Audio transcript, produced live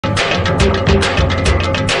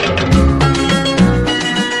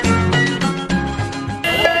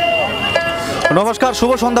নমস্কার,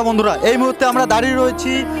 শুভ সন্ধ্যা বন্ধুরা। এই মুহূর্তে আমরা দাঁড়িয়ে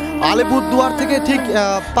রয়েছি আলিপুরদুয়ার থেকে ঠিক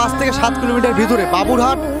 5 থেকে 7 কিলোমিটার ভিতরে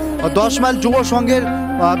বাবুরহাট 10 মাইল যুব সংঘের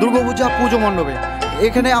দুর্গাপূজা পুজো মণ্ডপে।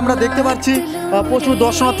 এখানে আমরা দেখতে পাচ্ছি প্রচুর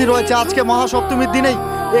দর্শনার্থী রয়েছে আজকে মহাসপ্তমীর দিনেই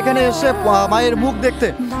এখানে এসে মায়ের মুখ দেখতে।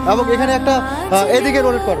 এবং এখানে একটা এদিকে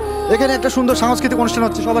রোলের পর এখানে একটা সুন্দর সাংস্কৃতিক অনুষ্ঠান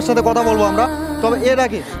হচ্ছে, সবার সাথে কথা বলবো আমরা। তবে এর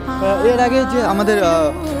আগে যে আমাদের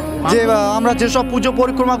আমরা যেসব পুজো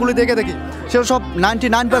পরিক্রমাগুলি দেখে দেখি সেসব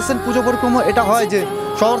 99% পুজো পরিক্রমা এটা হয় যে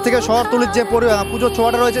শহর থেকে শহরতলির যে পুজোর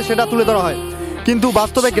ছোঁয়াটা রয়েছে সেটা তুলে ধরা হয়, কিন্তু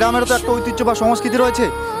বাস্তবে গ্রামেরও তো একটা ঐতিহ্য বা সংস্কৃতি রয়েছে,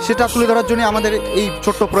 সেটা তুলে ধরার জন্য আমাদের এই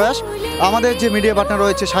ছোট্ট প্রয়াস। আমাদের যে মিডিয়া পার্টনার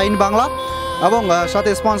রয়েছে সাহিন বাংলা এবং সাথে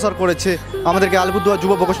স্পন্সর করেছে আমাদেরকে আলিপুরদুয়ার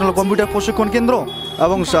যুব ভোকেশনাল কম্পিউটার প্রশিক্ষণ কেন্দ্র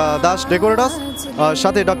এবং দাস ডেকোরেটস,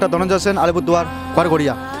 সাথে ডক্টর ধনঞ্জয় সেন আলিপুরদুয়ার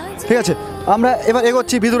ঘরঘরিয়া। ঠিক আছে, আমরা এবার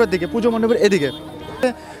এগোচ্ছি ভিতরের দিকে, পুজো মণ্ডপের এদিকে।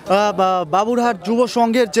 বাবুরহাট যুব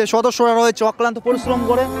সংঘের যে সদস্যরা রয়েছে অক্লান্ত পরিশ্রম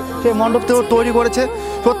করে সেই মণ্ডপটিও তৈরি করেছে।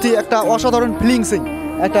 সত্যি একটা অসাধারণ ফিলিংসিং,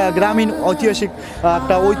 একটা গ্রামীণ ঐতিহাসিক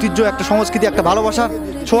একটা ঐতিহ্য, একটা সংস্কৃতি, একটা ভালোবাসার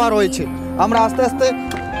ছোঁয়া রয়েছে। আমরা আস্তে আস্তে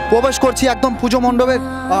প্রবেশ করছি একদম পুজো মণ্ডপের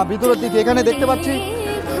ভিতরের দিকে। এখানে দেখতে পাচ্ছি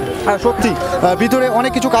সত্যি ভিতরে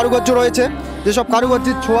অনেক কিছু কারুকার্য রয়েছে, যেসব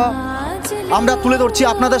কারুকার্যের ছোঁয়া আমরা তুলে ধরছি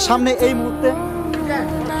আপনাদের সামনে এই মুহূর্তে।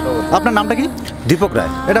 আপনার নামটা কি? দীপক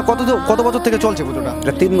রায়। এটা কত বছর থেকে চলছে পুজোটা?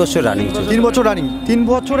 এটা 3 বছর রানিং। 3 বছর রানিং। 3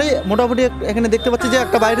 বছরে মোটামুটি এখানে দেখতে পাচ্ছি যে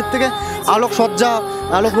একটা বাইরের থেকে আলোক সজ্জা,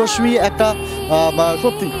 আলোক রশ্মি, একটা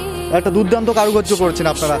সত্যি একটা দুর্দান্ত কারুকার্য করেছেন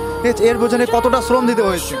আপনারা। এর পেছনে কতটা শ্রম দিতে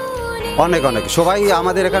হয়েছে? অনেক সবাই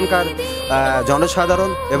আমাদের এখানকার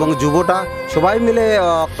জনসাধারণ এবং যুবটা সবাই মিলে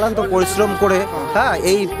অক্লান্ত পরিশ্রম করে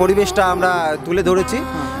এই পরিবেশটা আমরা তুলে ধরেছি।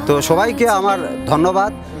 তো সবাইকে আমার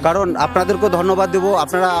ধন্যবাদ, কারণ আপনাদেরকেও ধন্যবাদ দেবো।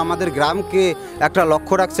 আপনারা আমাদের গ্রামকে একটা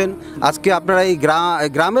লক্ষ্য রাখছেন। আজকে আপনারা এই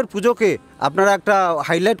গ্রামের পুজোকে আপনারা একটা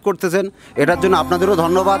হাইলাইট করতেছেন, এটার জন্য আপনাদেরও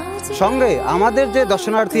ধন্যবাদ। সঙ্গে আমাদের যে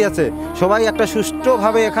দর্শনার্থী আছে সবাই একটা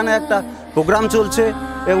সুষ্ঠুভাবে এখানে একটা প্রোগ্রাম চলছে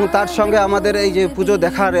এবং তার সঙ্গে আমাদের এই যে পুজো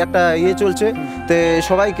দেখার একটা চলছে। তো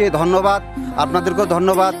সবাইকে ধন্যবাদ, আপনাদেরকেও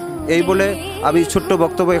ধন্যবাদ। এই বলে আমি ছোট্ট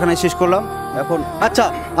বক্তব্য এখানে শেষ করলাম। এখন আচ্ছা,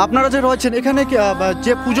 আপনারা যে রয়েছেন এখানে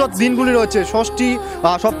যে পুজোর দিনগুলি রয়েছে ষষ্ঠী,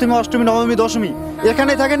 সপ্তমী, অষ্টমী, নবমী, দশমী,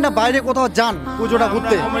 এখানেই থাকেন না বাইরে কোথাও যান পুজোটা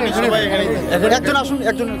ঘুরতে? একজন আসুন,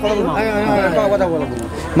 একজন কথা বলুন।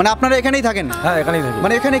 মানে আপনারা এখানেই থাকেন? হ্যাঁ, এখানেই থাকি।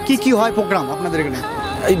 মানে এখানে কি হয় প্রোগ্রাম আপনাদের এখানে?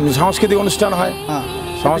 এই সাংস্কৃতিক অনুষ্ঠান হয়। হ্যাঁ,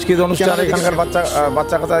 সাংস্কৃতিক অনুষ্ঠান। এখানকার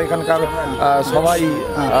বাচ্চা কাচ্চা এখানকার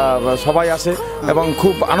সবাই আসে এবং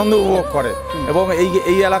খুব আনন্দ উপভোগ করে। এবং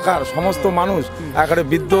এই এলাকার সমস্ত মানুষ একেবারে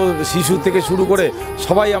বৃদ্ধ শিশু থেকে শুরু করে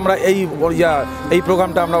সবাই আমরা এই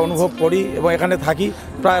প্রোগ্রামটা আমরা অনুভব করি এবং এখানে থাকি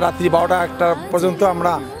প্রায় রাত্রি 12টা-1টা পর্যন্ত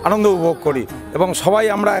আমরা আনন্দ উপভোগ করি। এবং সবাই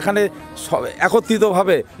আমরা এখানে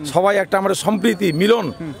একত্রিতভাবে সবাই একটা আমরা সম্প্রীতি মিলন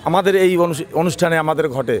আমাদের এই অনুষ্ঠানে আমাদের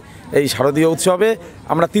ঘটে। এই শারদীয় উৎসবে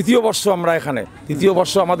আমরা 3য় বর্ষ, আমরা এখানে 3য়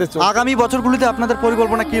বর্ষ আমাদের। আগামী বছরগুলিতে আপনাদের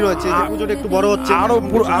পরিকল্পনা কি রয়েছে? পুজোটা একটু বড় হচ্ছে,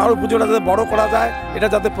 আরও পুজোটা যাতে বড় করা যায়, এটা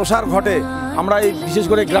যাতে প্রসার ঘটে। আমরা এই বিশেষ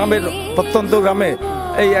করে গ্রামের প্রত্যন্ত গ্রামে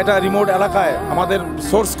এই একটা রিমোট এলাকায় আমাদের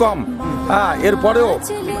সোর্স কম, এরপরেও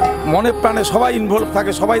মনে প্রাণে সবাই ইনভলভ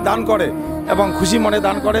থাকে, সবাই দান করে এবং খুশি মনে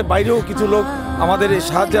দান করে। বাইরেও কিছু লোক আমাদের এই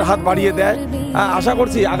সাহায্যের হাত বাড়িয়ে দেয়। আশা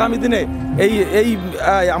করছি আগামী দিনে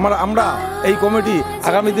আমরা এই কমিটি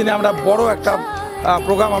আগামী দিনে আমরা বড় একটা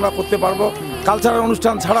প্রোগ্রাম আমরা করতে পারবো। কালচারাল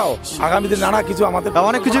অনুষ্ঠান ছাড়াও আগামী দিনে নানা কিছু আমাদের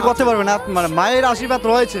অনেক কিছু করতে পারবেন। মানে মায়ের আশীর্বাদ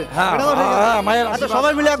রয়েছে। হ্যাঁ, মায়ের। আচ্ছা,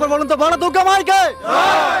 সবাই মিলে একবার বলুন তো, বড় দুর্গা মাইকে,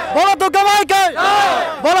 বড় দুর্গা মাইকে,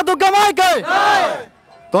 বড় দুর্গা মাইকে।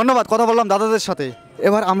 ধন্যবাদ। কথা বললাম দাদাদের সাথে।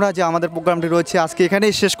 এবার আমরা যে আমাদের প্রোগ্রামটি রয়েছে আজকে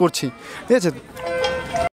এখানেই শেষ করছি। ঠিক আছে।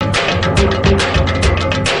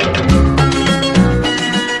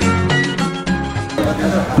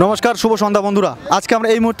 নমস্কার, শুভ সন্ধ্যা বন্ধুরা। আজকে আমরা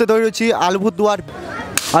এই মুহূর্তে তৈরি হয়েছি আলিপুরদুয়ার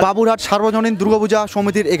বাবুরহাট সার্বজনীন দুর্গাপূজা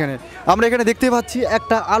সমিতির এখানে। আমরা এখানে দেখতে পাচ্ছি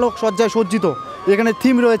একটা আলোক সজ্জায় সজ্জিত এখানে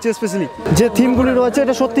থিম রয়েছে। স্পেশালি যে থিমগুলি রয়েছে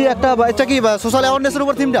এটা সত্যি এটা কি সোশ্যাল অ্যাওয়ারনেসের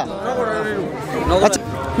উপর থিমটা? আচ্ছা,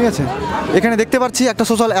 ঠিক আছে। এখানে দেখতে পাচ্ছি একটা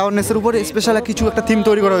সোশ্যাল অ্যাওয়ারনেসের উপরে স্পেশাল কিছু একটা থিম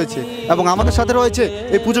তৈরি করা হয়েছে এবং আমাদের সাথে রয়েছে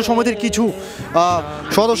এই পুজো সমিতির কিছু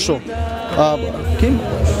সদস্য,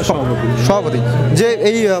 সভাপতি, যে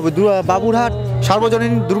এই বাবুরহাট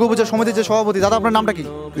সার্বজনীন দুর্গাপূজা সমিতির যে সভাপতি। দাদা, আপনার নামটা কি?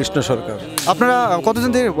 কৃষ্ণ সরকার। আপনারা কতদিন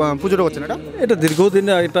থেকে পুজোটা করছেন? এটা দীর্ঘদিন,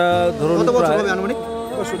 এটা ধরুন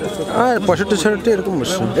 65-66 এরকম।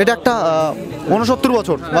 এটা একটা 69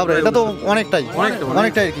 বছর। বাবরে, এটা তো অনেকটাই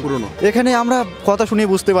পুরনো। এখানে আমরা কথা শুনে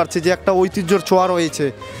বুঝতে পারছি যে একটা ঐতিহ্যর ছোঁয়া রয়েছে।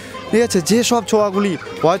 ঠিক আছে, যে সব ছোঁয়াগুলি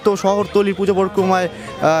হয়তো শহরতলি পুজো পরিক্রমায়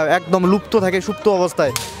একদম লুপ্ত থাকে, সুপ্ত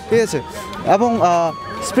অবস্থায়। ঠিক আছে, এবং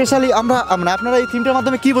স্পেশালি আমরা আপনারা এই থিমটার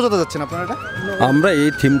মাধ্যমে কি বোঝাতে যাচ্ছেন আপনারা এটা? আমরা এই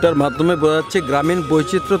থিমটার মাধ্যমে বোঝাচ্ছি গ্রামীণ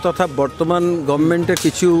বৈচিত্র্য তথা বর্তমান গভর্নমেন্টের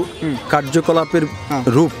কিছু কার্যকলাপের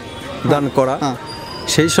রূপ দান করা,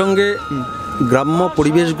 সেই সঙ্গে গ্রাম্য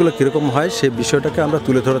পরিবেশগুলো কীরকম হয় সেই বিষয়টাকে আমরা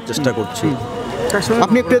তুলে ধরার চেষ্টা করছি।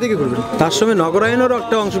 আপনি একটু এদিকে করবেন। তার সঙ্গে নগরায়নেরও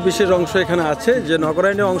একটা বিশেষ অংশ এখানে আছে, যে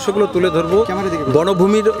নগরায়নের অংশগুলো তুলে ধরবো।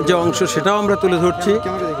 বনভূমির যে অংশ সেটাও আমরা তুলে ধরছি,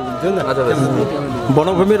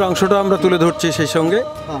 বনভূমির অংশটাও আমরা তুলে ধরছি। সেই সঙ্গে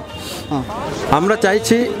আমরা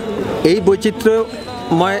চাইছি এই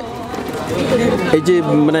বৈচিত্র্যময় এই যে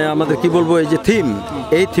আমাদের কি বলবো, এই যে থিম,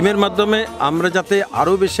 এই থিমের মাধ্যমে আমরা যাতে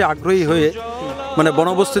আরও বেশি আগ্রহী হয়ে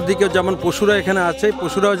বনবস্তির দিকেও, যেমন পশুরা এখানে আছে,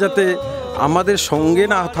 পশুরাও যাতে আমাদের সঙ্গে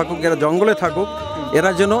না থাকুক, এরা জঙ্গলে থাকুক,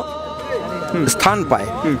 এরা যেন স্থান পায়,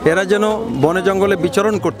 এরা যেন বনে জঙ্গলে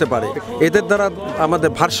বিচরণ করতে পারে, এদের দ্বারা আমাদের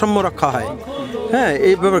ভারসাম্য রক্ষা হয়। হ্যাঁ,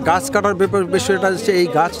 এইভাবে গাছ কাটার বিষয়টা হচ্ছে, এই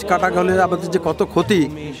গাছ কাটা গেলে আমাদের যে কত ক্ষতি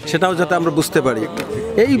সেটাও যাতে আমরা বুঝতে পারি,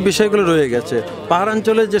 এই বিষয়গুলো রয়ে গেছে।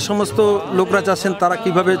 পাহাড়াঞ্চলে যে সমস্ত লোকরা আছেন তারা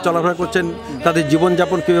কিভাবে চলাফেরা করছেন, তাদের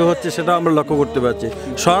জীবনযাপন কীভাবে হচ্ছে সেটাও আমরা লক্ষ্য করতে পারছি।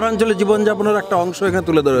 শহরাঞ্চলে জীবনযাপনের একটা অংশ এখানে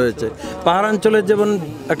তুলে ধরা হয়েছে। পাহাড়াঞ্চলে যেমন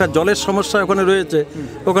একটা জলের সমস্যা ওখানে রয়েছে,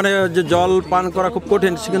 ওখানে যে জল পান করা খুব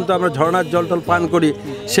কঠিন, সে কিন্তু আমরা ঝর্ণার জল টল পান করি,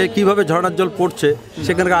 সে কীভাবে ঝর্ণার জল পড়ছে,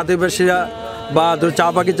 সেখানকার আদিবাসীরা বা চা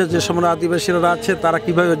বাগিচার যে সমস্ত আদিবাসীরা আছে তারা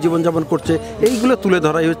কীভাবে জীবনযাপন করছে, এইগুলো তুলে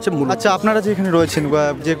ধরাই হচ্ছে মূল। আচ্ছা, আপনারা যে এখানে রয়েছেন,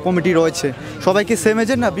 যে কমিটি রয়েছে, সবাই কি সেম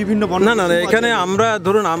এজের না বিভিন্ন? না, এখানে আমরা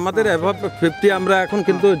ধরুন আমাদের অ্যাভাব 50, আমরা এখন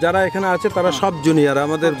কিন্তু যারা এখানে আছে তারা সব জুনিয়র,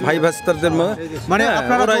 আমাদের ভাই ভাস্তারদের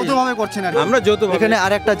আপনারা যৌথভাবে করছেন। আমরা যৌথভাবে। এখানে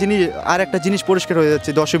আরেকটা জিনিস পরিষ্কার হয়ে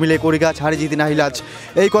যাচ্ছে, 10 মিলে করি গাছ হারি জিতি নাহিলাজ,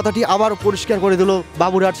 এই কথাটি আবার পরিষ্কার করে দিল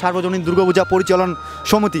বাবুরহাট সার্বজনীন দুর্গাপূজা পরিচালন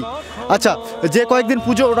সমিতি। আচ্ছা, যে কয়েকদিন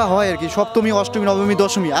পুজো ওটা হয় আর কি, সপ্তমী, অষ্টমী, নবমী,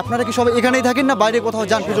 দশমী, আপনারা কি সবাই এখানেই থাকেন না বাইরে কোথাও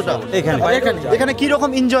যান পুজোটা? এখানে কি রকম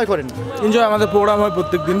এনজয় করেন? এনজয় আমাদের প্রোগ্রাম হয়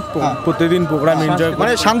প্রত্যেকদিন প্রোগ্রাম এনজয়,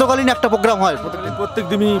 সান্ধ্যকালীন একটা প্রোগ্রাম হয়, প্রত্যেক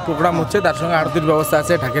দিনই প্রোগ্রাম হচ্ছে, তার সঙ্গে আরতির ব্যবস্থা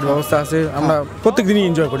আছে, ঢাকের ব্যবস্থা আছে, আমরা প্রত্যেক দিনই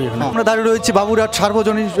এনজয় করি এখানে। আমরা দাঁড়িয়ে রয়েছি বাবুরহাট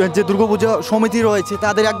সার্বজনীন যে দুর্গাপূজা সমিতি রয়েছে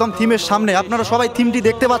তাদের একদম থিমের সামনে। আপনারা সবাই থিমটি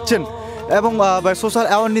দেখতে পাচ্ছেন এবং সোশ্যাল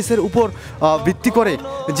অ্যাওয়ারনেসের উপর ভিত্তি করে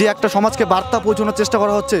যে একটা সমাজকে বার্তা পৌঁছানোর চেষ্টা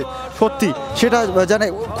করা হচ্ছে, সত্যি সেটা জানে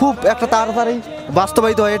খুব একটা তাড়াতাড়ি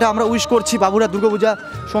বাস্তবায়িত হয়, এটা আমরা উইশ করছি বাবুরহাট দুর্গাপূজা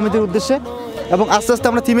সমিতির উদ্দেশ্যে। এবং আস্তে আস্তে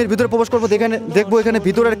আমরা থিমের ভিতরে প্রবেশ করবো, দেখবো এখানে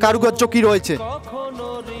ভিতরের কারুকার্য কী রয়েছে।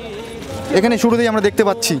 এখানে শুরুতেই আমরা দেখতে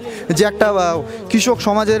পাচ্ছি যে একটা কৃষক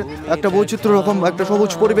সমাজের একটা বৈচিত্র্য রকম একটা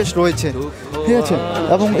সবুজ পরিবেশ রয়েছে, ঠিক আছে।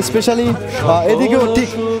 এবং স্পেশালি এদিকেও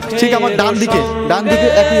ঠিক আমার ডান দিকে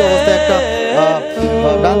একই অবস্থা, একটা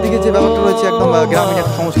ডান দিকে যে ব্যাপারটা রয়েছে একদম গ্রামীণ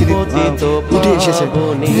একটা সংস্কৃতি উঠে এসেছে,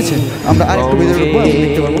 ঠিক আছে। আমরা আরেকটু ভিতরে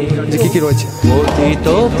দেখতে পারবো যে কী কী রয়েছে।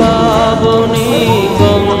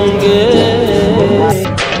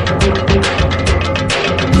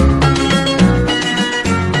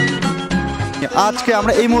 আজকে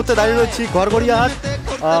আমরা এই মুহূর্তে দাঁড়িয়ে রয়েছি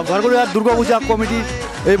ঘরঘরিয়াহাট দুর্গাপূজা কমিটির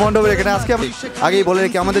এই মণ্ডপের এখানে। আজকে আমি আগেই বলে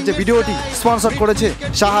রেখে আমাদের যে ভিডিওটি স্পন্সর করেছে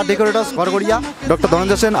সাহা ডেকোরেটস ঘরঘরিয়া, ডক্টর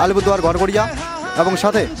ধনঞ্জয় সেন আলিপুরদুয়ার ঘরঘরিয়া, এবং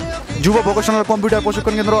সাথে যুব ভোকেশনাল কম্পিউটার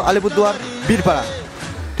প্রশিক্ষণ কেন্দ্র আলিপুরদুয়ার বীরপাড়া।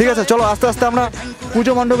 ঠিক আছে, চলো আস্তে আস্তে আমরা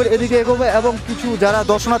পুজো মণ্ডপের এদিকে এগোবো এবং কিছু যারা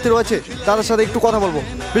দর্শনার্থী রয়েছে তাদের সাথে একটু কথা বলবো।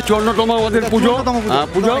 অন্যতম আমাদের পুজো,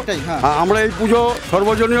 আমরা এই পুজো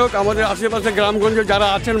সর্বজনীয়, আমাদের আশেপাশে গ্রামগঞ্জে যারা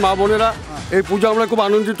আছেন মা বোনেরা, এই পুজো আমরা খুব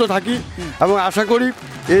আনন্দিত থাকি এবং আশা করি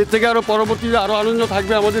এর থেকে আরও পরবর্তীতে আরও আনন্দ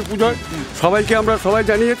থাকবে আমাদের পুজোয়। সবাইকে আমরা সবাই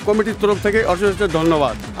জানিয়ে কমিটির তরফ থেকে অশেষ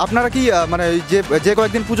ধন্যবাদ। আপনারা কি যে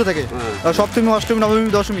কয়েকদিন পুজো থাকে, সপ্তমী, অষ্টমী,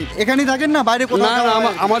 নবমী, দশমী, এখানেই থাকেন না বাইরে কোথাও?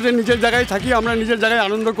 না, আমাদের নিজের জায়গায় থাকি, আমরা নিজের জায়গায়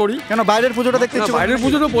আনন্দ করি। কেন বাইরের পুজোটা দেখতে? বাইরের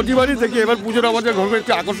পুজো তো প্রতিবারই দেখি, এবার পুজোর আমাদের ঘরের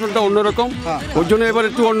একটু আকর্ষণটা অন্যরকম, ওর জন্য এবার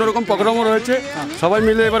একটু অন্যরকম প্রোগ্রামও রয়েছে, সবাই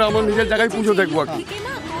মিলে এবার আমরা নিজের জায়গায় পুজো দেখবো আর কি।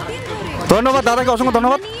 ধন্যবাদ দাদাকে, অসংখ্য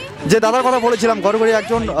ধন্যবাদ। যে দাদার কথা বলেছিলাম, ঘরঘরিয়া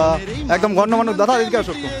একদম গণ্যমান্য দাদা, এদিকে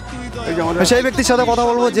আসো। সেই ব্যক্তির সাথে কথা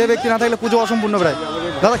বলবো যে ব্যক্তি না থাকলে পুজো অসম্পূর্ণ প্রায়।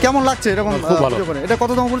 দাদা কেমন লাগছে এরকম? এটা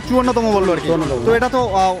কততম? 54তম বললো আর কি। তো এটা তো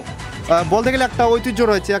বলতে গেলে একটা ঐতিহ্য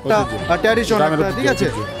রয়েছে, একটা ট্র্যাডিশন, ঠিক আছে,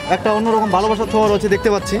 একটা অন্যরকম ভালোবাসার ছোঁয়া রয়েছে দেখতে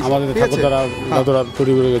পাচ্ছি। আমাদের দাদুরা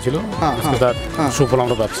তৈরি করে গেছিল, তার সুফল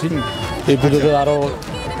আমরা পাচ্ছি। এই পুজোতে আরো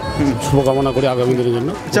শুভকামনা করি আগামী দিনের জন্য।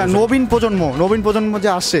 আচ্ছা, নবীন প্রজন্ম যে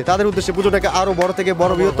আসছে তাদের উদ্দেশ্যে পুজোটাকে আরো বড় থেকে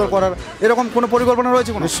বড় বৃহত্তর করার এরকম কোনো পরিকল্পনা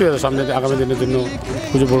রয়েছে? নিশ্চয়ই সামনে আগামী দিনের জন্য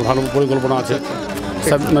পুজো ভালো পরিকল্পনা আছে।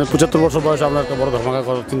 মানে 75 বছর বয়সে আপনার একটা বড় ধর্মাকা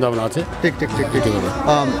করার চিন্তা ভাবনা আছে। ঠিক।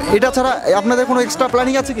 এটা ছাড়া আপনাদের কোনো এক্সট্রা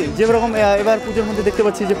প্ল্যানিং আছে কি? যেরকম এবার পুজোর মধ্যে দেখতে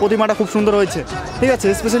পাচ্ছি যে প্রতিমাটা খুব সুন্দর হয়েছে, ঠিক আছে।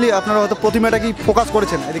 স্পেশালি আপনারা হয়তো প্রতিমাটাকেই ফোকাস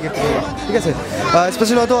করেছেন এদিকে, ঠিক আছে।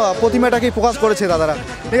 স্পেশালি হয়তো প্রতিমাটাকেই ফোকাস করেছে দাদারা,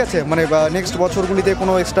 ঠিক আছে। মানে নেক্সট বছরগুলিতে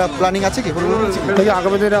কোনো এক্সট্রা প্ল্যানিং আছে কি?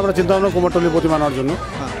 আগামী দিনে আমরা চিন্তা ভাবনা কুমারটুলি প্রতিমা আনার জন্য।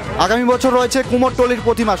 আগামী বছর রয়েছে কুমোরটুলির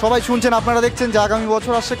প্রতিমা, সবাই শুনছেন আপনারা দেখছেন যে আগামী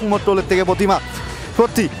বছর আসছে কুমোরটুলির থেকে প্রতিমা।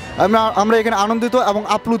 সত্যি আমরা এখানে আনন্দিত এবং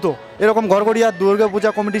আপ্লুত এরকম ঘরঘরিয়া দুর্গা পূজা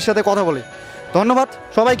কমিটির সাথে কথা বলে। ধন্যবাদ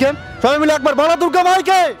সবাইকে, সবাই মিলে একবার বলো দুর্গা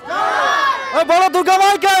মাইকে, বলো দুর্গা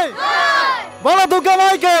মাইকে, বলো দুর্গা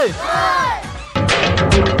মাইকে।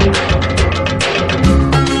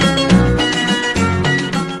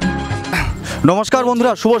 নমস্কার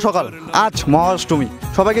বন্ধুরা, শুভ সকাল। আজ মহাষ্টমী,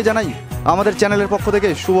 সবাইকে জানাই আমাদের চ্যানেলের পক্ষ থেকে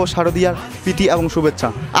শুভ শারদীয়ার প্রীতি এবং শুভেচ্ছা।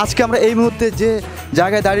 আজকে আমরা এই মুহূর্তে যে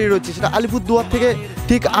জায়গায় দাঁড়িয়ে রয়েছি সেটা আলিপুরদুয়ার থেকে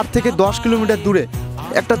ঠিক 8 থেকে 10 কিলোমিটার দূরে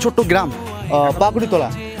একটা ছোট্ট গ্রাম পাকুড়িতলা।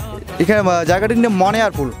 এখানে জায়গাটির নাম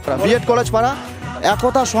মনেয়ারপুর, বিএড কলেজ পাড়া,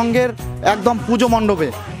 একতা সংঘের একদম পুজো মণ্ডপে।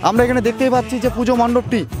 আমরা এখানে দেখতেই পাচ্ছি যে পুজো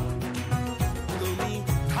মণ্ডপটি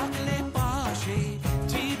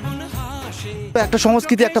একটা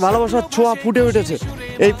সংস্কৃতি, একটা ভালোবাসার ছোঁয়া ফুটে উঠেছে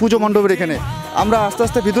এই পুজো মণ্ডপের এখানে। আমরা আস্তে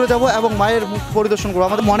আস্তে ভিতরে যাব এবং মায়ের মুখ পরিদর্শন করবো।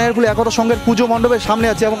 আমাদের মনেয়ারপুর একতা সংঘের পুজো মণ্ডপের সামনে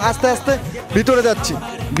আছে এবং আস্তে আস্তে ভিতরে যাচ্ছি।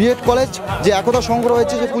 বিএড কলেজ যে একতা সংঘ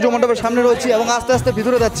রয়েছে সেই পুজো মণ্ডপের সামনে রয়েছে এবং আস্তে আস্তে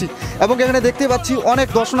ভিতরে যাচ্ছি এবং এখানে দেখতে পাচ্ছি অনেক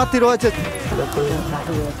দর্শনার্থী রয়েছে।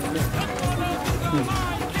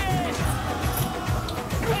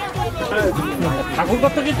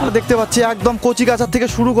 দেখতে পাচ্ছি একদম কচি গাছার থেকে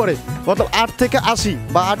শুরু করে মতলব 8 থেকে 80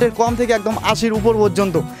 বা 8-এর কম থেকে একদম 80-র উপর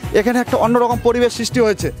পর্যন্ত এখানে একটা অন্যরকম পরিবেশ সৃষ্টি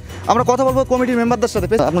হয়েছে। আমরা কথা বলবো কমিটির মেম্বারদের সাথে।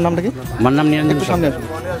 আপনার নামটা কি? আমার নাম নিরঞ্জন। সামনে আসুন।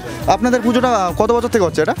 আপনাদের পুজোটা কত বছর থেকে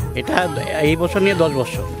হচ্ছে এটা? এটা এই বছর নিয়ে 10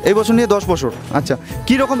 বছর। এই বছর নিয়ে 10 বছর। আচ্ছা,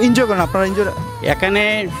 কি রকম এনজয় করেন আপনারা? এনজয় এখানে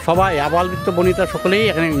সবাই আবালবৃত্ত বনিতা সকলেই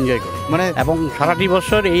এখানে এনজয় করে মানে, এবং সারাটি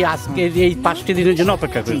বছর এই আজকে এই 5টি দিনের জন্য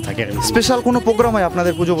অপেক্ষা করে থাকে। স্পেশাল কোনো প্রোগ্রাম হয়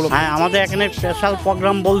আপনাদের পুজো বলো? হ্যাঁ, আমাদের এখানে স্পেশাল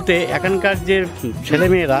প্রোগ্রাম বলতে এখানকার যে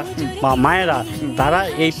ছেলেমেয়েরা বা মায়েরা তারা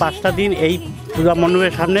এই 5টা দিন এই পূজা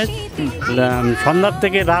মণ্ডপের সামনে সন্ধ্যার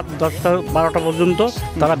থেকে রাত 10টা-12টা পর্যন্ত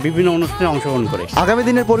তারা বিভিন্ন অনুষ্ঠানে অংশগ্রহণ করে। আগামী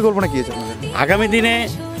দিনের পরিকল্পনা কি আছে? আগামী দিনে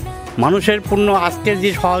মানুষের পূর্ণ আজকে যে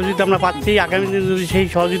সহযোগিতা আমরা পাচ্ছি, আগামী দিনে যদি সেই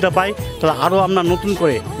সহযোগিতা পাই তাহলে আরও আমরা নতুন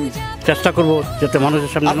করে চেষ্টা করব যাতে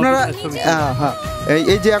মানুষের সামনে। আপনারা হ্যাঁ,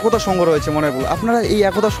 এই যে একতা সংঘ রয়েছে মনেরপুর, আপনারা এই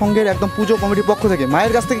একতা সংঘের একদম পুজো কমিটির পক্ষ থেকে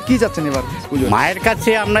মায়ের কাছ থেকে কি চাচ্ছেন এবার পুজো? মায়ের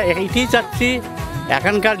কাছে আমরা এইটাই চাচ্ছি,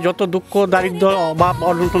 এখানকার যত দুঃখ দারিদ্র অভাব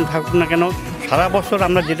অনটন থাকুক না কেন, সারা বছর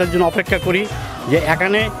আমরা যেটার জন্য অপেক্ষা করি যে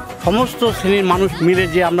এখানে সমস্ত শ্রেণীর মানুষ মিলে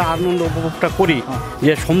যে আমরা আনন্দ উপভোগটা করি,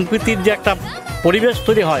 যে সম্প্রীতির যে একটা পরিবেশ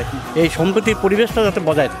তৈরি হয়, এই সম্প্রীতির পরিবেশটা যাতে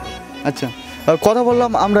বজায় থাকে। আচ্ছা, কথা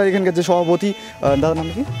বললাম আমরা এখানকার যে সভাপতি, দাদার নাম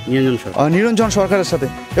কি? নিরঞ্জন সরকার। নিরঞ্জন সরকারের সাথে।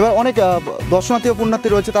 এবার অনেক দর্শনার্থী ও পুণ্যার্থী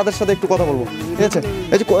রয়েছে, তাদের সাথে একটু কথা বলবো, ঠিক আছে?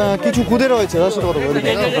 এই যে কিছু খুদে রয়েছে তাদের সাথে কথা বলবো।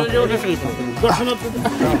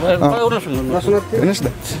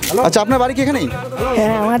 আচ্ছা, আপনার বাড়ি কি এখানেই?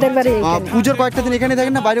 হ্যাঁ, আমাদের বাড়ি। পুজোর কয়েকটা দিন এখানেই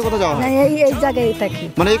থাকেন না বাইরে কোথাও যাওয়া? এই জায়গায় থাকি,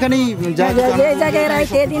 মানে এখানেই এই জায়গায়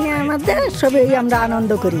রাইতে দিনে আমাদের সবই আমরা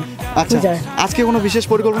আনন্দ করি। আচ্ছা, আজকে কোনো বিশেষ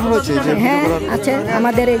পরিকল্পনা রয়েছে? হ্যাঁ আছে,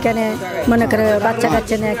 আমাদের এখানে মনে করে বাচ্চা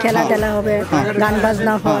কাচ্চা নিয়ে খেলা টেলা হবে, গান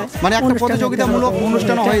বাজনা হয়, মানে একটা প্রতিযোগিতামূলক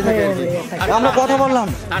অনুষ্ঠান হয়ে থাকে। আমরা কথা বললাম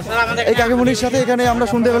এই কাকিমুনির সাথে, এখানে আমরা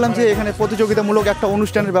শুনতে পেলাম যে এখানে প্রতিযোগিতামূলক একটা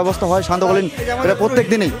অনুষ্ঠানের ব্যবস্থা হয়, শান্ত বলেন এটা প্রত্যেক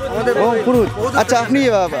দিনেই। ও পুরুষ। আচ্ছা,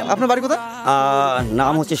 আপনার বাড়ি কোথায়?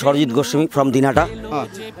 নাম হচ্ছে সরজিৎ গোস্বামী, ফ্রম দিনহাটা।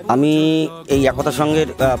 আমি এই একতা সংঘের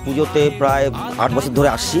পুজোতে প্রায় 8 বছর ধরে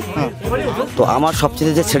আসছি। তো আমার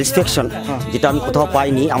সবচেয়ে যে স্যাটিসফ্যাকশন, যেটা আমি কোথাও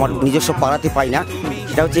পাইনি, আমার নিজস্ব পাড়াতে পাই না,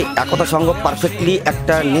 সেটা হচ্ছে একতা সংঘ পারফেক্টলি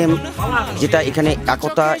একটা নেম, যেটা এখানে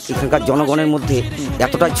একতা এখানকার জনগণের মধ্যে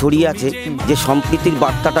এতটা ছড়িয়ে আছে যে সম্প্রীতির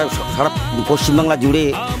বার্তাটা সারা পশ্চিমবাংলা জুড়ে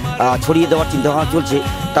ছড়িয়ে দেওয়ার চিন্তাভাবনা চলছে।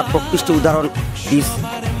 তার প্রকৃষ্ট উদাহরণ ইস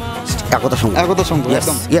একতা সংঘ। একতা সংঘ,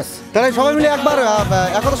 একদম। ইয়েস, তাহলে সবাই মিলে একবার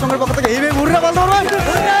একতা সংঘের পক্ষ থেকে এইভাবে ঘুরে বলতে পারবেন,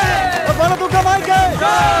 বলো দুর্গা মাইকে,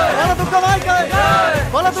 বলো দুর্গা মাইকে,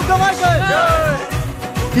 বলো দুর্গা মাইকে।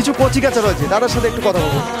 কিছু কচি কাচা রয়েছে, তাদের সাথে একটু কথা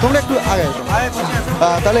বলবো। তোমরা একটু আগে এসো।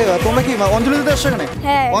 তাহলে তোমরা কি অঞ্জলি দিতে এসছো এখানে?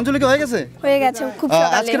 হ্যাঁ। অঞ্জলি কি হয়ে গেছে? হয়ে গেছে খুব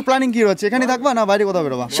সকালে। আজকের প্ল্যানিং কি রয়েছে? এখানেই থাকবা না বাইরে কোথাও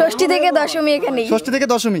বেরোবা? ষষ্ঠী থেকে দশমী এখানেই। ষষ্ঠী থেকে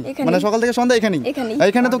দশমী মানে সকাল থেকে সন্ধ্যা এখানেই?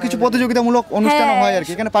 এখানে তো কিছু প্রতিযোগিতামূলক অনুষ্ঠান হয় আর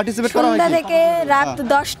কি, এখানে পার্টিসিপেট করা হয় সন্ধ্যা থেকে রাত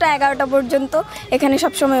 10টা-11টা পর্যন্ত এখানে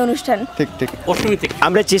সব সময় অনুষ্ঠান। ঠিক ঠিক।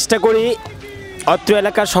 আমরা চেষ্টা করি অত্র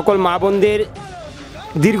এলাকার সকল মা বোনদের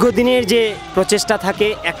দীর্ঘদিনের যে প্রচেষ্টা থাকে,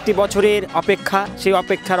 একটি বছরের অপেক্ষা, সেই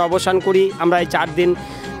অপেক্ষার অবসান করি আমরা এই 4 দিন।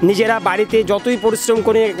 নিজেরা বাড়িতে যতই পরিশ্রম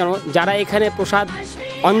করি না কেন, যারা এখানে প্রসাদ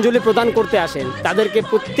অঞ্জলি প্রদান করতে আসেন তাদেরকে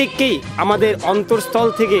প্রত্যেককেই আমাদের অন্তরস্থল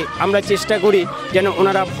থেকে আমরা চেষ্টা করি যেন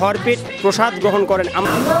ওনারা ভরপেট প্রসাদ গ্রহণ করেন।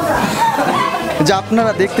 যে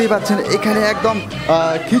আপনারা দেখতেই পাচ্ছেন এখানে একদম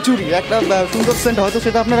খিচুড়ি, একটা সুন্দর সেন্ট, হয়তো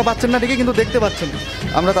সেটা আপনারা পাচ্ছেন না ঠিকই, কিন্তু দেখতে পাচ্ছেন।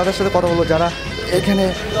 আমরা তাদের সাথে কথা বলবো যারা এখানে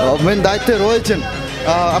মেন দায়িত্বে রয়েছেন।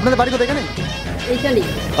 আপনাদের বাড়ি কোথায়? এখানে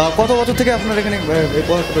কত বছর থেকে আপনারা এখানে এই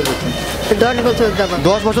পড়াশোনা করছেন? 10 বছর যাবো।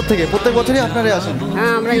 10 বছর থেকে প্রত্যেক বছরই আপনারাই আসেন?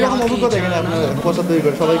 হ্যাঁ, আমরা এরকম অভিজ্ঞতা এখানে আপনারা প্রসাদ তৈরি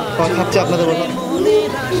করে সবাই খাচ্ছে আপনাদের প্রসাদ?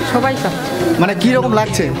 সবাই খাচ্ছে। মানে কি রকম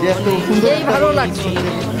লাগছে যে এত সুন্দর? ভালো লাগছে,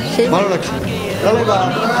 সেই ভালো লাগছে। তাহলে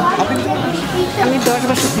আপনি আমি 10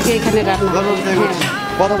 বছর থেকে এখানে রান্না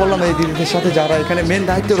কথা বললাম এই দিদিদের সাথে, যারা এখানে মেন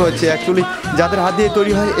দায়িত্ব রয়েছে অ্যাকচুয়ালি, যাদের হাত দিয়ে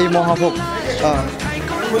তৈরি হয় এই মহাভোগ।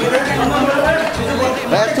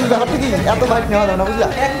 অ্যাকচুয়ালি ব্যাপারটা কি এত বাইক নেওয়া যায় না, বুঝলা?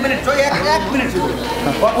 এক মিনিট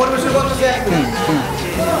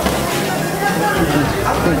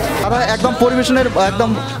তারা একদম পরিবেশনের একদম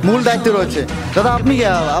মূল দায়িত্ব রয়েছে। দাদা আপনি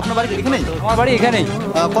আপনার বাড়ি এখানেই? আমার বাড়ি এখানেই।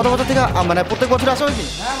 কত বছর থেকে মানে প্রত্যেক বছর আসা হয় কি?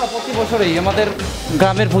 হ্যাঁ, আমরা প্রতি বছরই আমাদের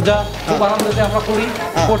গ্রামের পূজা খুব আনন্দতে আমরা করি,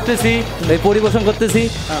 করতেছি, এই পরিবেশন করতেছি,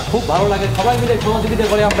 খুব ভালো লাগে। সবাই মিলে সহযোগিতা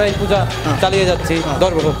করে আমরা এই পূজা চালিয়ে যাচ্ছি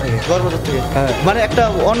 10 বছর থেকে। 10 বছর থেকে, মানে একটা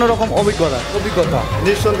অন্যরকম অভিজ্ঞতা।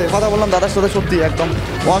 নিঃসন্দেহে কথা বললাম দাদার সাথে, সত্যি একদম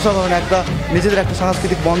অসাধারণ একটা নিজেদের একটা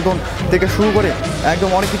সাংস্কৃতিক বন্ধন থেকে শুরু করে একদম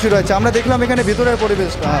অনেক কিছু রয়েছে। আমরা দেখলাম এখানে ভিতরের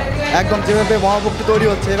পরিবেশটা একদম যেভাবে মহাভক্তি তৈরি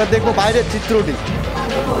হচ্ছে। এবার দেখবো বাইরের চিত্রটি।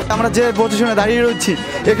 আমরা যে পজিশনে দাঁড়িয়ে রয়েছি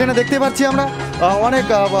এখানে দেখতে পাচ্ছি আমরা অনেক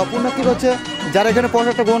পুণ্যার্থী হচ্ছে যারা এখানে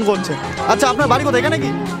প্রসাদটা গ্রহণ করছে। আচ্ছা, আপনার বাড়ি কোথায়? এখানে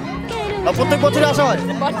কি প্রত্যেক বছরই আসা হয়?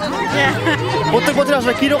 প্রত্যেক বছর আসা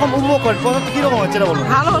হয়। কীরকম উপভোগ করেন? প্রসাদ কীরকম হচ্ছে এটা বলুন।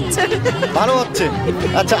 ভালো হচ্ছে। ভালো হচ্ছে।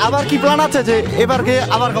 আচ্ছা, আবার কি প্ল্যান আছে যে এবার গিয়ে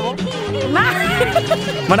আবার খাবো? না,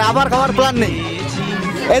 মানে আবার খাওয়ার প্ল্যান নেই।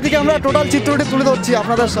 এদিকে আমরা টোটাল চিত্রটি তুলে ধরছি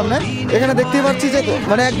আপনাদের সামনে। এখানে দেখতেই পাচ্ছি যে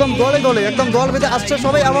মানে একদম দলে দলে একদম দল বেঁধে আসছে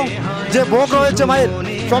সবাই, এবং যে ভোগ রয়েছে মায়ের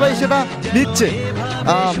সবাই সেটা নিচ্ছে।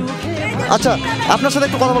 আচ্ছা, আপনার সাথে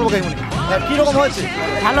একটু কথা বলবো। কেমন কীরকম হয়েছে?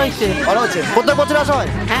 ভালো হয়েছে। ভালো হয়েছে। প্রত্যেক বছর আসা হয়?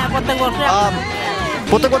 হ্যাঁ, প্রত্যেক বছর।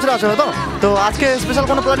 প্রত্যেক বছর আসা হয় তো? তো আজকে স্পেশাল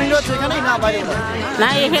কোনো প্ল্যানিং রয়েছে এখানেই না বাইরে? না,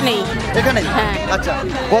 এখানেই। এখানেই? হ্যাঁ। আচ্ছা,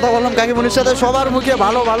 কথা বললাম কাকিমণির সাথে, সবার মুখে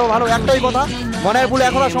ভালো ভালো ভালো একটাই কথা, মনের ভুল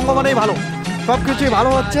এখন আর সঙ্গ মানেই ভালো। সব কিছুই ভালো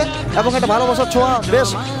হচ্ছে এবং একটা ভালোবাসার ছোঁয়া বেশ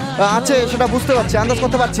আছে, সেটা বুঝতে পারছি, আন্দাজ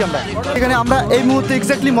করতে পারছি আমরা। এখানে আমরা এই মুহূর্তে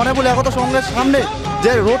এক্স্যাক্টলি মনে বলে একতা সঙ্গের সামনে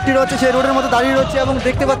যে রোডটি রয়েছে সেই রোডের মধ্যে দাঁড়িয়ে রয়েছে, এবং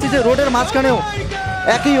দেখতে পাচ্ছি যে রোডের মাঝখানেও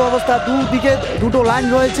একই অবস্থা, দুদিকে দুটো লাইন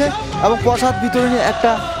রয়েছে এবং প্রসাদ বিতরণী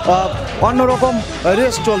একটা অন্যরকম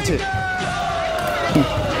রেস চলছে।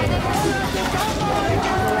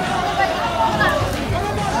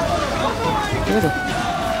 ঠিক আছে,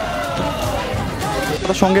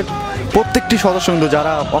 সঙ্গের প্রত্যেকটি সদস্য কিন্তু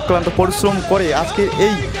যারা অক্লান্ত পরিশ্রম করে আজকে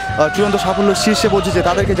এই চূড়ান্ত সাফল্য শীর্ষে পৌঁছেছে,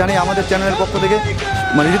 তাদেরকে জানিয়ে আমাদের চ্যানেলের পক্ষ থেকে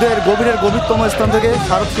মানে হৃদয়ের গভীরতম স্থান থেকে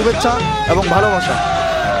শারদ শুভেচ্ছা এবং ভালোবাসা।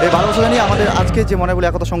 এই ভালোবাসা জানিয়ে আমাদের আজকে যে মনে বলে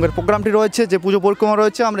একতা সঙ্গের প্রোগ্রামটি রয়েছে, যে পুজো পরিক্রমা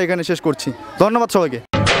রয়েছে, আমরা এখানে শেষ করছি। ধন্যবাদ সবাইকে।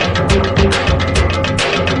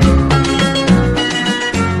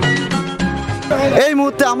 এই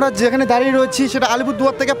মুহূর্তে আমরা যেখানে দাঁড়িয়ে রয়েছি সেটা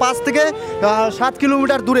আলিপুরদুয়ার থেকে 5 থেকে 7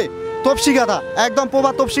 কিলোমিটার দূরে তপসিগাতা, একদম প্রভা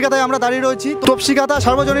তপসিগাতায় আমরা দাঁড়িয়ে রয়েছি। তপসিগাতা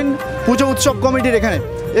সার্বজনীন পুজো উৎসব কমিটির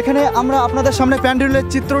এখানে আমরা আপনাদের সামনে প্যান্ডেলের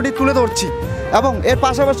চিত্রটি তুলে ধরছি, এবং এর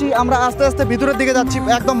পাশাপাশি আমরা আস্তে আস্তে ভিতরের দিকে যাচ্ছি,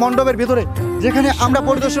 একদম মণ্ডপের ভিতরে, যেখানে আমরা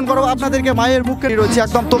পরিদর্শন করবো আপনাদেরকে মায়ের মুখে রয়েছে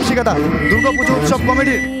একদম তপসিগাতা দুর্গা পুজো উৎসব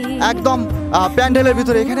কমিটির একদম প্যান্ডেলের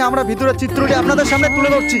ভিতরে। এখানে আমরা ভিতরের চিত্রটি আপনাদের সামনে তুলে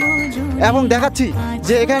ধরছি এবং দেখাচ্ছি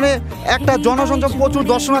যে এখানে একটা জনসংযোগ, প্রচুর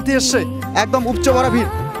দর্শনার্থী এসছে, একদম উপচে ভরা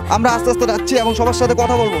ভিড়। আমরা আস্তে আস্তে যাচ্ছি এবং সবার সাথে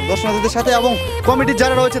কথা বলবো, দর্শনার্থীদের সাথে এবং কমিটির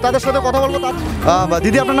যারা রয়েছে তাদের সাথে কথা বলবো।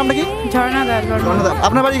 দিদি, আপনার নামটা কি? ঝর্ণা দাস।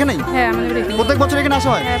 আপনার বাড়ি এখানেই? হ্যাঁ, আমাদের এখানে। প্রত্যেক বছর এখানে আসা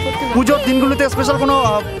হয়? পুজোর দিনগুলিতে স্পেশাল কোনো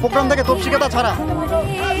প্রোগ্রাম থাকে তপসিগাতা ছাড়া?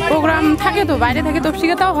 প্রোগ্রাম থাকে তো, বাইরে থেকে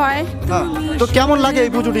তপসিগাতাও হয়। হ্যাঁ, তো কেমন লাগে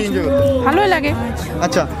এই পুজোটি এনজয় করতে? ভালোই লাগে।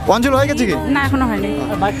 আচ্ছা, অঞ্জলি হয়ে গেছে কি? না, এখনো হয়নি।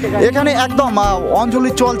 এখানে একদম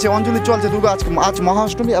অঞ্জলি চলছে দুর্গা আজ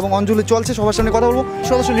মহাষ্টমী এবং অঞ্জলি চলছে। সবার সামনে কথা বলবো,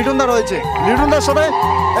 সদস্য লিটনদা রয়েছে, লিটনদার সাথে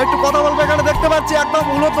একটু কথা বলবো। এখানে দেখতে পাচ্ছি একদম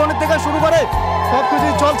উলধ্বনি থেকে শুরু করে সব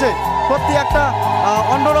কিছুই চলছে। সত্যি একটা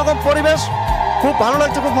অন্যরকম পরিবেশ, খুব ভালো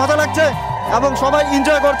লাগছে, খুব মজা লাগছে এবং সবাই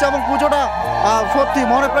এনজয় করছে, এবং পুজোটা সত্যি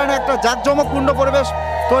মনে প্রাণে একটা জাঁকজমকপূর্ণ পরিবেশ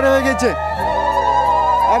তৈরি হয়ে গেছে।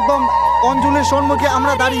 একদম অঞ্জলির সম্মুখে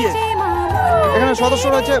আমরা দাঁড়িয়ে, এখানে সদস্য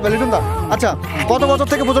রয়েছে লিটনদা। আচ্ছা, কত বছর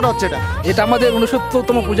থেকে পুজোটা হচ্ছে এটা? এটা আমাদের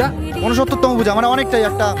 69তম পূজা। 69তম পূজা, মানে অনেকটাই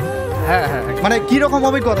একটা। হ্যাঁ হ্যাঁ, মানে কীরকম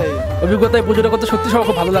অভিজ্ঞতায় পুজোটা করতে সত্যি সবার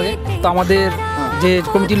খুব ভালো লাগে। তো আমাদের যে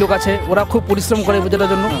কমিটির লোক আছে ওরা খুব পরিশ্রম করে পুজোটার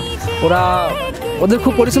জন্য, ওদের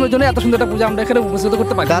খুব পরিশ্রমের জন্য এত সুন্দর একটা পূজা আমরা এখানে উপস্থিত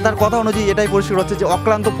করতে পারি। দাদার কথা অনুযায়ী এটাই পরিষ্কার হচ্ছে যে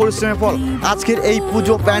অক্লান্ত পরিশ্রমের ফল আজকের এই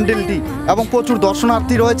পুজো প্যান্ডেলটি, এবং প্রচুর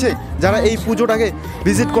দর্শনার্থী রয়েছে যারা এই পুজোটাকে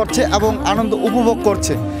ভিজিট করছে এবং আনন্দ উপভোগ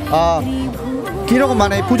করছে। কীরকম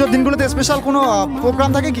মানে পুজোর দিনগুলোতে স্পেশাল কোনো প্রোগ্রাম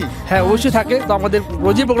থাকে কি? হ্যাঁ, অবশ্যই থাকে। তো আমাদের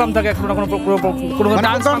রোজই প্রোগ্রাম থাকে, এখন কোনো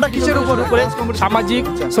প্রোগ্রামটা কিসের উপরে? সামাজিক,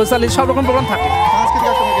 সোশ্যালিস্ট সব রকম প্রোগ্রাম থাকে।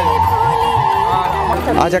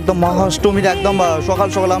 আজ একদম মহাষ্টমীর একদম সকাল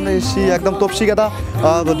সকাল আমরা এসেছি একদম তপসিকাতা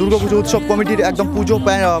দুর্গাপুজো উৎসব কমিটির একদম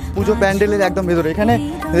পুজো প্যান্ডেলের একদম ভেতরে। এখানে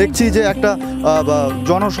দেখছি যে একটা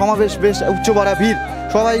জনসমাবেশ, বেশ উচ্চ বাড়া ভিড়,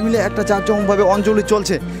 সবাই মিলে একটা জাঁকজমকভাবে অঞ্জলি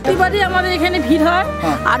চলছে। প্রতিবারই আমাদের এখানে ভিড় হয়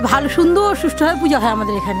আর ভালো সুন্দর সুষ্ঠুভাবে পূজা হয়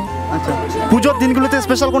আমাদের এখানে। আচ্ছা, পুজোর দিনগুলোতে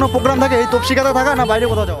স্পেশাল কোনো প্রোগ্রাম থাকে এই তপসিকাতা থাকা না বাইরে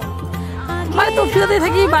কোথাও যাওয়া? মানে তপসিকাতায়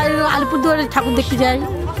থাকি, বাইরে আলিপুরদুয়ারে ঠাকুর দেখতে যাই।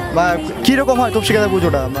 বা কীরকম হয় তপসিকাতা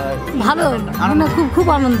পুজোটা? ভালো, মানে খুব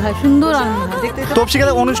আনন্দ হয়, সুন্দর আনন্দ হয়।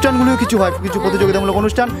 তপসিকাতা অনুষ্ঠানগুলিও কিছু হয়, কিছু প্রতিযোগিতামূলক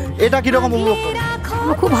অনুষ্ঠান, এটা কীরকম উপভোগ করে?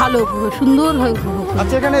 খুব ভালো, সুন্দর হয় উপভোগ।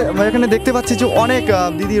 আচ্ছা, এখানে দেখতে পাচ্ছি যে অনেক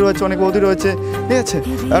দিদি রয়েছে, অনেক বৌদি রয়েছে, ঠিক আছে,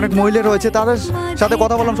 অনেক মহিলা রয়েছে, তাদের সাথে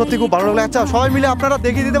কথা বললাম, সত্যি খুব ভালো লাগলো। আচ্ছা, সবাই মিলে আপনারা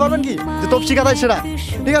দেখিয়ে দিতে পারবেন কি যে তপসিকাতাই সেরা?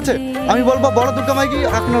 ঠিক আছে, আমি বলবো বড় দুর্গা মাইকে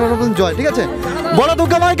আপনারা জয়। ঠিক আছে, বড়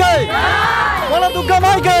দুর্গা মাইকে, বড় দুর্গা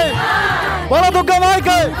মাইকে, বড় দুর্গা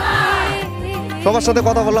মাইকে। সবার সাথে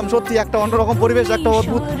কথা বললাম, সত্যি একটা অন্যরকম পরিবেশ, একটা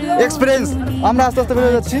অদ্ভুত এক্সপিরিয়েন্স। আমরা আস্তে আস্তে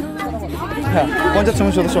বেরিয়ে যাচ্ছি। হ্যাঁ, পঞ্চায়েত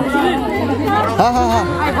সমিতি সদস্য। হ্যাঁ,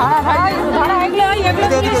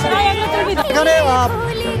 এখানে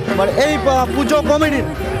মানে এই পুজো কমিটির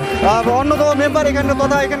অন্যতম মেম্বার এখানকার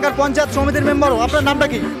তথা এখানকার পঞ্চায়েত সমিতির মেম্বারও। আপনার নামটা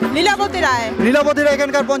কি? লীলাবতী রায়। লীলাবতী রায়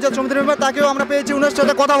এখানকার পঞ্চায়েত সমিতির মেম্বার, তাকেও আমরা পেয়েছি, ওনার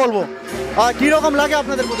সাথে কথা বলবো। কীরকম লাগে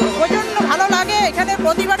আপনাদের? প্রচণ্ড ভালো লাগে। এখানে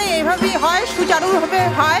প্রতিবারে এইভাবেই হয়, সুচারুভাবে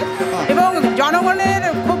হয় এবং জনগণের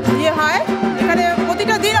খুব হয়। এখানে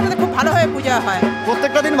প্রতিটা দিন আমাদের খুব ভালোভাবে পূজা হয়,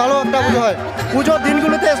 প্রত্যেকটা দিন ভালো একটা পুজো হয়। পুজোর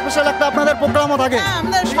দিনগুলোতে স্পেশাল একটা আপনাদের প্রোগ্রামও থাকে?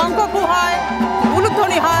 আমাদের শঙ্খপু হয়,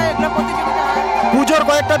 উলুধ্বনি হয়, এগুলো প্রতিযোগিতা হয়। পুজোর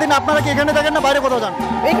কয়েকটা দিন আপনারা কি এখানে থাকেন না বাইরে কোথাও যান?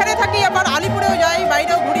 এখানে থাকি, আবার আলিপুরেও যাই,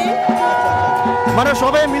 বাইরেও ঘুরি। মানে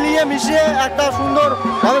সবাই মিলিয়ে মিশিয়ে একটা সুন্দর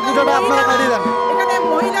ভাবে পুজোটা আপনারা কাটিয়ে দেন। এখানে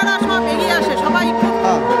মহিলারা সব এগিয়ে আসে, সবাই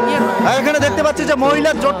এখানে দেখতে পাচ্ছি যে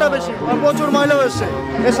মহিলার জোরটা বেশি, প্রচুর মহিলাও এসছে,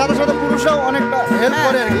 এর সাথে সাথে পুরুষরাও অনেকটা হেল্প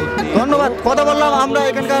করে আর কি। ধন্যবাদ। কথা বললাম আমরা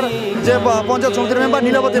এখানকার যে পঞ্চায়েত সমিতির মেম্বার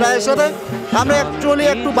নীলাবতী রায়ের সাথে। আমরা অ্যাকচুয়ালি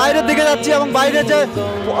একটু বাইরের দিকে যাচ্ছি এবং বাইরে যে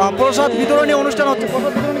প্রসাদ বিতরণী অনুষ্ঠান হচ্ছে,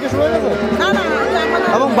 প্রসাদ বিতরণী কি শুরু হয়ে গেছে?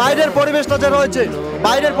 এবং বাইরের পরিবেশটা যে রয়েছে,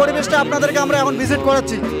 বাইরের পরিবেশটা আপনাদেরকে আমরা এখন ভিজিট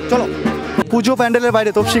করাচ্ছি। চলো, পুজো প্যান্ডেলের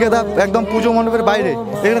বাইরে তপসিকাতা একদম পুজো মণ্ডপের বাইরে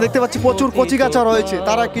এখানে দেখতে পাচ্ছি প্রচুর কচিকাঁচা রয়েছে।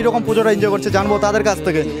 তারা কিরকম পুজোটা এনজয় করছে জানবো তাদের কাছ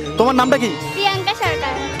থেকে। তোমার নামটা কি? প্রিয়াঙ্কা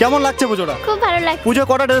সরকার। কেমন লাগছে পুজোটা? খুব ভালো লাগছে। পুজো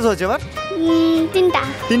কটা ড্রেস হয়েছে এবার?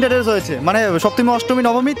 তিনটা ড্রেস হয়েছে, মানে সপ্তমী অষ্টমী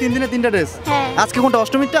নবমী 3 দিনে 3টা ড্রেস। আজকে কোনটা,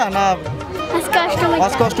 অষ্টমীটা না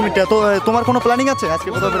আজকে অষ্টমীটা? তো তোমার কোনো প্ল্যানিং আছে আজকে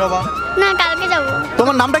কোথাও বেরোবা? না, কালকে যাব।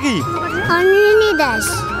 তোমার নামটা কি? অনরিনী দাস।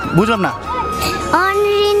 বুঝলাম না।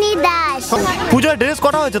 অনরিনী দাস। পুজোর ড্রেস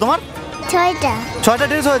কটা হয়েছে তোমার? 6টা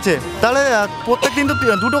ড্রেস হয়েছে। তাহলে প্রত্যেক দিন তো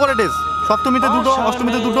 2টো করে ড্রেস, সপ্তমীতে 2টো,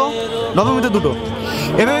 অষ্টমীতে 2টো, নবমীতে 2টো,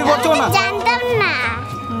 এভাবেই করছো না? জানতাম না।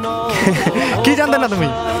 কি জানতে না তুমি?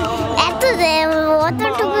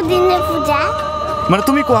 অতটুকু দিনে পূজা। মানে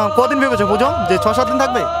তুমি কদিন ভেবেছো পুজো যে 6-7 দিন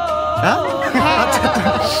থাকবে? হ্যাঁ, আচ্ছা,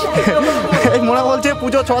 এই মোনা বলছে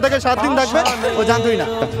পুজো 6 থেকে 7 দিন থাকবে, ও জানতোই না।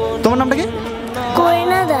 তোমার নামটা কি?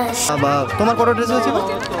 কোয়েনা দাস। তোমার কটা ড্রেস হয়েছে?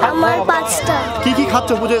 আমার 5টা। কি খাচ্ছ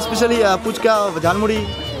পুজো স্পেশালি? ফুচকা, ঝালমুড়ি,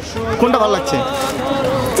 কোনটা ভালো লাগছে?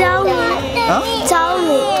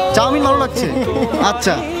 চাউমিন ভালো লাগছে।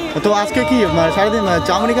 আচ্ছা, তো আজকে কি সারাদিন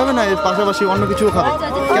চাউমিন খাবে না এর পাশাপাশি অন্য কিছুও খাবে?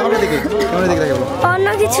 ক্যামেরা দেখে রাখবো। অন্য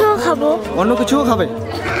কিছুও খাবো। অন্য কিছুও খাবে?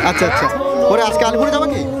 আচ্ছা, পরে আজকে আলিপুরে যাবে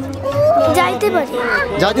কি?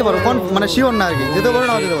 যাইতে পারো, কোন মানে শিওর না আর কি, যেতে পারো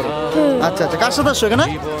না যেতে পারো? আচ্ছা, কার সাথে আসছো এখানে?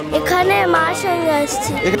 এখানে মার সঙ্গে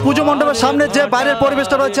আসছি। পুজো মণ্ডপের সামনে যে বাইরের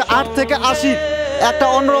পরিবেশটা রয়েছে 8 থেকে 80 একটা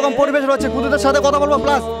অন্যরকম পরিবেশ রয়েছে। কুতুদের সাথে কথা বলবো,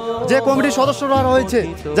 প্লাস যে কমিটির সদস্যরা রয়েছে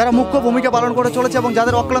যারা মুখ্য ভূমিকা পালন করে চলেছে এবং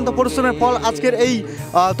যাদের অক্লান্ত পরিশ্রমের ফল আজকের এই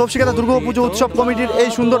তপসিকাতা দুর্গাপুজো উৎসব কমিটির এই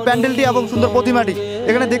সুন্দর প্যান্ডেলটি এবং সুন্দর প্রতিমাটি।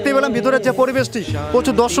 এখানে দেখতেই পেলাম ভিতরের যে পরিবেশটি,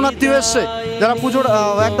 প্রচুর দর্শনার্থীও এসছে যারা পুজোর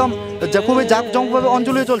একদম খুবই জাঁকজমকভাবে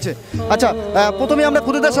অঞ্জলিও চলছে। আচ্ছা, প্রথমে আমরা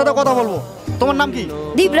কুতুদের সাথে কথা বলবো। তোমার নাম কি?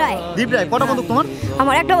 দীপ রায়। কটা বন্দুক তোমার?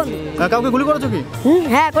 আমার একটা বন্দুক। কাউকে গুলি করেছো কি?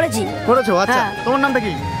 হ্যাঁ, করেছো। আচ্ছা, তোমার নামটা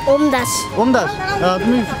কি? ওম দাস।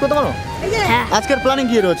 তুমি করতে পারো? হ্যাঁ। আজকের প্ল্যানিং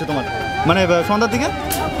কি রয়েছে তোমার, মানে সন্ধ্যার দিকে?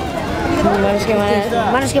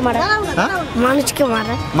 মানুষকে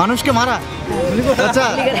মারা। আচ্ছা,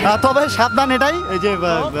 তবে সাবধান, এটাই এই যে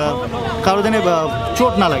কারো যেন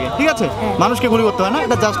চোট না লাগে, ঠিক আছে? মানুষকে গুলি করতে হয় না,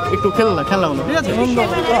 এটা জাস্ট একটু খেলনা হলো, ঠিক আছে?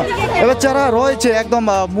 এবার যারা রয়েছে একদম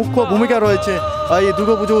মুখ্য ভূমিকা রয়েছে এই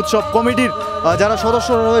দুর্গাপুজো উৎসব কমিটির যারা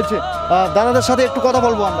সদস্যরা রয়েছে, দাদাদের সাথে একটু কথা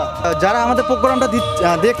বলবো আমরা। যারা আমাদের প্রোগ্রামটা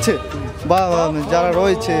দেখছে বা যারা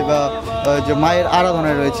রয়েছে বা যে মায়ের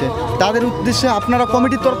আরাধনায় রয়েছে, তাদের উদ্দেশ্যে আপনারা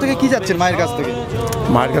কমিটির তরফ থেকে কি যাচ্ছেন মায়ের কাছ থেকে?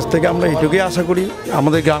 মায়ের কাছ থেকে আমরা এটুকুই আশা করি,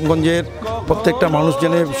 আমাদের গ্রামগঞ্জের প্রত্যেকটা মানুষ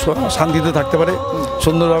যেন শান্তিতে থাকতে পারে,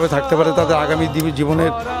 সুন্দরভাবে থাকতে পারে, তাদের আগামী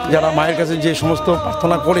জীবনের যারা মায়ের কাছে যে সমস্ত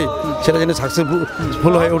প্রার্থনা করে সেটা যেন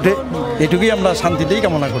সাকসেসফুল হয়ে ওঠে, এটুকুই আমরা শান্তিতেই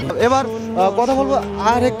কামনা করি। এবার কথা বলবো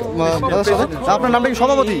আরেক আপনার নামটা কি?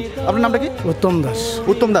 সভাপতি, আপনার নামটা কি? উত্তম দাস।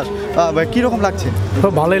 উত্তম দাস, কীরকম লাগছে?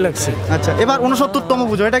 খুব ভালোই লাগছে। আচ্ছা, এবার 69তম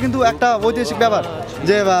পুজো, এটা কিন্তু একটা ঐতিহাসিক ব্যাপার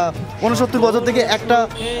যে 69 বছর থেকে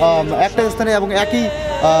একটা স্থানে এবং একই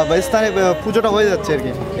স্থানে পুজোটা হয়ে যাচ্ছে আর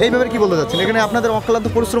কি। এই ব্যাপারে কি বলতে চাচ্ছেন? এখানে আপনাদের অক্লান্ত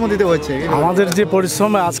পরিশ্রম দিতে হয়েছে। আমাদের যে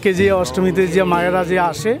পরিশ্রম, আজকে যে অষ্টমীতে যে মায়েরা যে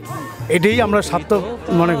আসে, এটাই আমরা সার্থক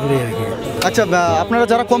মনে করি আর কি। আচ্ছা, আপনারা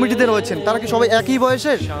যারা কমিটিতে রয়েছেন তারা কি সবাই একই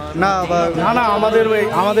বয়সের? না না,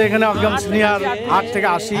 আমাদের এখানে একদম সিনিয়র 8 থেকে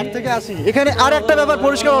 80। এখানে আর একটা ব্যাপার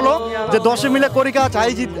পরিষ্কার হলো যে 10 মিলে করি কাজ,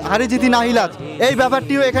 হারি জিতি নাহিলাজ, এই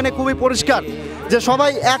ব্যাপারটিও এখানে খুবই পরিষ্কার যে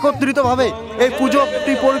সবাই একত্রিতভাবে এই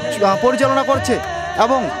পুজোটি পরিচালনা করছে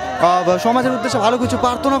এবং সমাজের উদ্দেশ্যে ভালো কিছু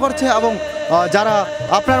প্রার্থনা করছে এবং যারা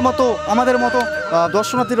আপনার মতো আমাদের মতো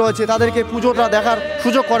দর্শনার্থী রয়েছে তাদেরকে পুজোটা দেখার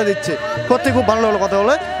সুযোগ করে দিচ্ছে। সত্যি খুব ভালো লাগলো কথা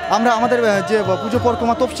বলে। আমরা আমাদের যে পুজো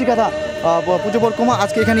পরিক্রমা তপসিকাথা পুজো পরিক্রমা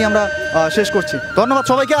আজকে এখানেই আমরা শেষ করছি। ধন্যবাদ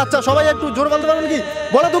সবাইকে। আচ্ছা, সবাই একটু জোর বলতে পারবেন কি?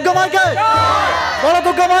 বলো দুর্গা মাইকে, বলো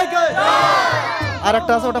দুর্গা মাইকে। আর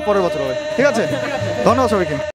একটা আছে, ওটা পরের বছর হবে, ঠিক আছে? ধন্যবাদ সবাইকে।